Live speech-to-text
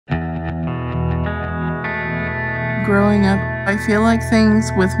growing up, I feel like things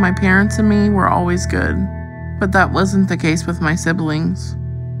with my parents and me were always good, but that wasn't the case with my siblings.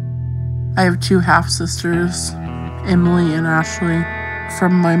 I have 2 half-sisters, Emily and Ashley,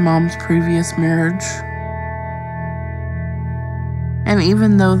 from my mom's previous marriage. And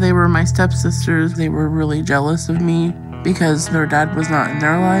even though they were my stepsisters, they were really jealous of me because their dad was not in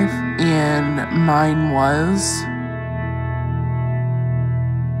their life and mine was.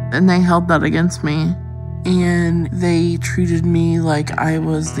 And they held that against me. And they treated me like I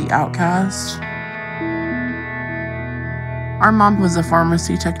was the outcast. Our mom was a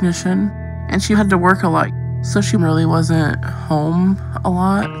pharmacy technician, and she had to work a lot, so she really wasn't home a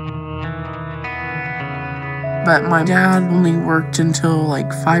lot. But my dad only worked until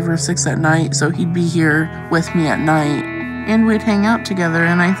like 5 or 6 at night, so he'd be here with me at night, and we'd hang out together,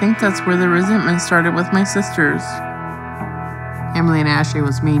 and I think that's where the resentment started with my sisters. Emily and Ashley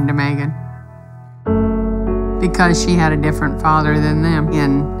was mean to Megan because she had a different father than them,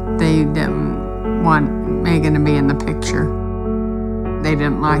 and they didn't want Megan to be in the picture. They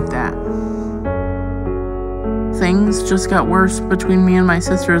didn't like that. Things just got worse between me and my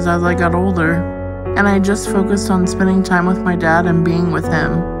sisters as I got older, and I just focused on spending time with my dad and being with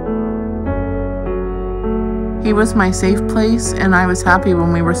him. He was my safe place, and I was happy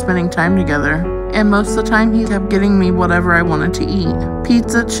when we were spending time together. And most of the time, he kept getting me whatever I wanted to eat.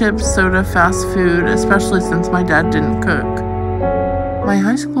 Pizza, chips, soda, fast food, especially since my dad didn't cook. My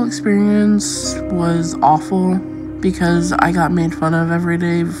high school experience was awful because I got made fun of every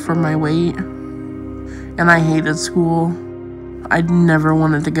day for my weight. And I hated school. I never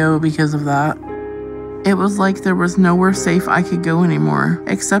wanted to go because of that. It was like there was nowhere safe I could go anymore,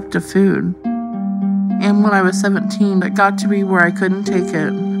 except to food. And when I was 17, it got to be where I couldn't take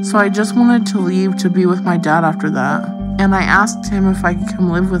it. So I just wanted to leave to be with my dad after that. And I asked him if I could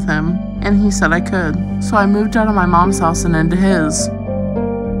come live with him, and he said I could. So I moved out of my mom's house and into his.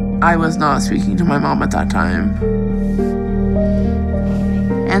 I was not speaking to my mom at that time.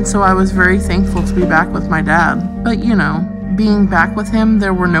 And so I was very thankful to be back with my dad. But you know, being back with him,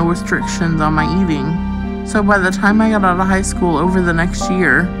 there were no restrictions on my eating. So by the time I got out of high school over the next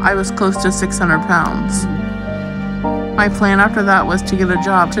year, I was close to 600 pounds. My plan after that was to get a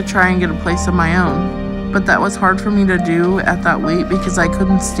job to try and get a place of my own. But that was hard for me to do at that weight because I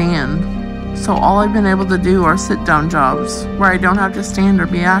couldn't stand. So all I've been able to do are sit-down jobs where I don't have to stand or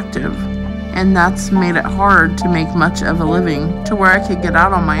be active. And that's made it hard to make much of a living to where I could get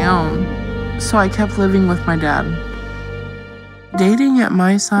out on my own. So I kept living with my dad. Dating at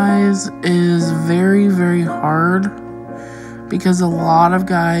my size is very, very hard because a lot of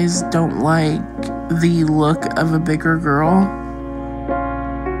guys don't like the look of a bigger girl.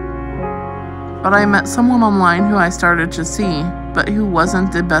 But I met someone online who I started to see, but who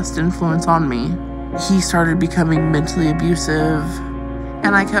wasn't the best influence on me. He started becoming mentally abusive,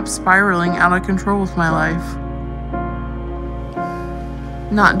 and I kept spiraling out of control with my life.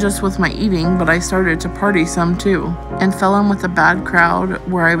 Not just with my eating, but I started to party some too, and fell in with a bad crowd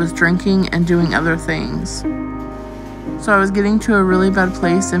where I was drinking and doing other things. So I was getting to a really bad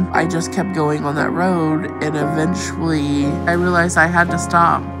place, and I just kept going on that road, and eventually I realized I had to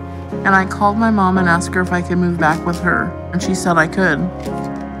stop. And I called my mom and asked her if I could move back with her, and she said I could.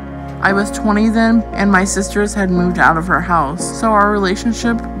 I was 20 then, and my sisters had moved out of her house, so our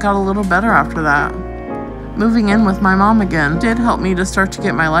relationship got a little better after that. Moving in with my mom again did help me to start to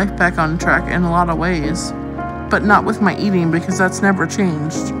get my life back on track in a lot of ways. But not with my eating, because that's never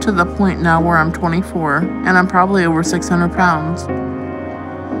changed, to the point now where I'm 24, and I'm probably over 600 pounds.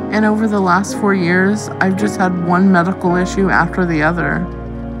 And over the last 4 years, I've just had one medical issue after the other.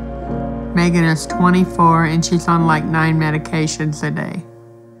 Megan is 24 and she's on like 9 medications a day.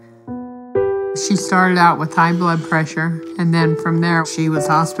 She started out with high blood pressure, and then from there she was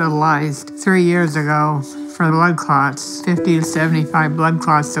hospitalized 3 years ago for blood clots, 50 to 75 blood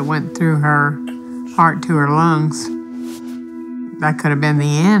clots that went through her heart to her lungs. That could have been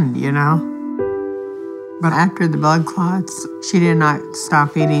the end, you know. But after the blood clots, she did not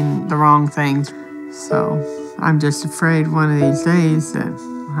stop eating the wrong things. So I'm just afraid one of these days that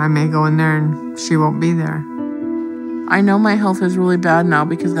I may go in there and she won't be there. I know my health is really bad now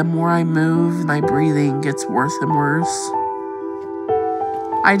because the more I move, my breathing gets worse and worse.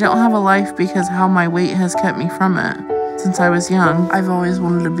 I don't have a life because how my weight has kept me from it. Since I was young, I've always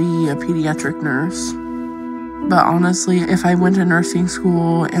wanted to be a pediatric nurse. But honestly, if I went to nursing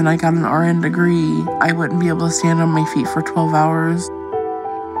school and I got an RN degree, I wouldn't be able to stand on my feet for 12 hours.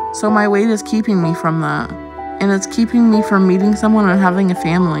 So my weight is keeping me from that. And it's keeping me from meeting someone and having a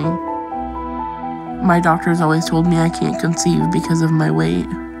family. My doctors always told me I can't conceive because of my weight.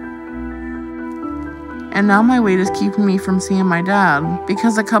 And now my weight is keeping me from seeing my dad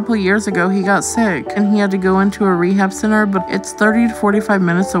because a couple years ago he got sick and he had to go into a rehab center, but it's 30 to 45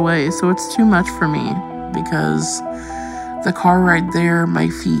 minutes away, so it's too much for me because the car ride there, my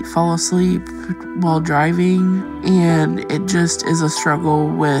feet fall asleep while driving, and it just is a struggle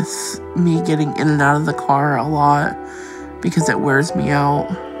with me getting in and out of the car a lot because it wears me out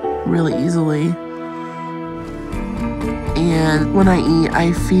really easily. And when I eat,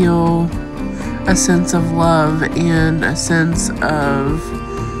 I feel a sense of love and a sense of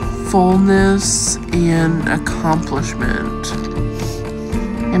fullness and accomplishment.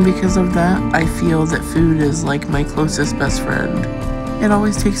 And because of that, I feel that food is like my closest best friend. It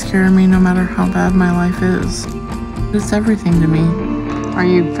always takes care of me no matter how bad my life is. It's everything to me. Are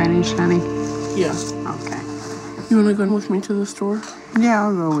you finished, honey? Yeah. Okay. You want to go with me to the store? Yeah,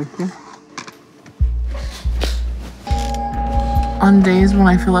 I'll go with you. On days when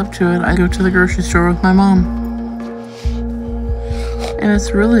I feel up to it, I go to the grocery store with my mom. And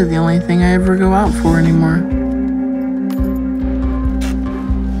it's really the only thing I ever go out for anymore.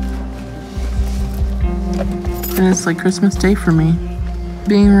 And it's like Christmas Day for me.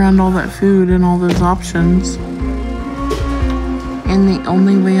 Being around all that food and all those options. And the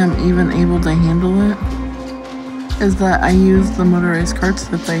only way I'm even able to handle it is that I use the motorized carts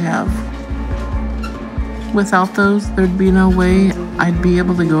that they have. Without those, there'd be no way I'd be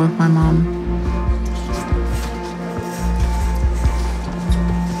able to go with my mom.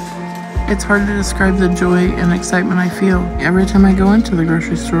 It's hard to describe the joy and excitement I feel every time I go into the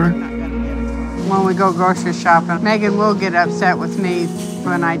grocery store. When we go grocery shopping, Megan will get upset with me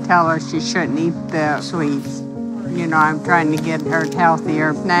when I tell her she shouldn't eat the sweets. You know, I'm trying to get her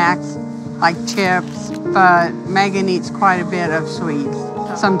healthier snacks like chips, but Megan eats quite a bit of sweets.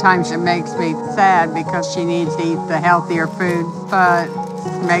 Sometimes it makes me sad because she needs to eat the healthier food, but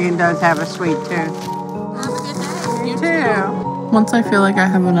Megan does have a sweet tooth. Have a good day. You too. Once I feel like I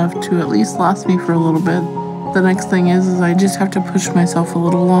have enough to at least last me for a little bit, the next thing is I just have to push myself a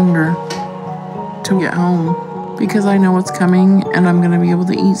little longer to get home because I know what's coming and I'm going to be able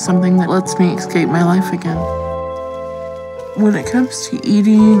to eat something that lets me escape my life again. When it comes to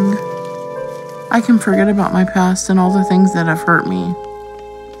eating, I can forget about my past and all the things that have hurt me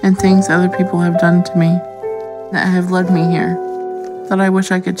and things other people have done to me that have led me here that I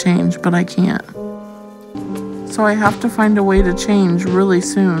wish I could change, but I can't. So I have to find a way to change really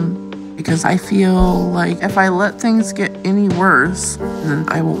soon because I feel like if I let things get any worse, then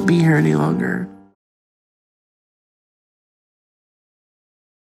I won't be here any longer.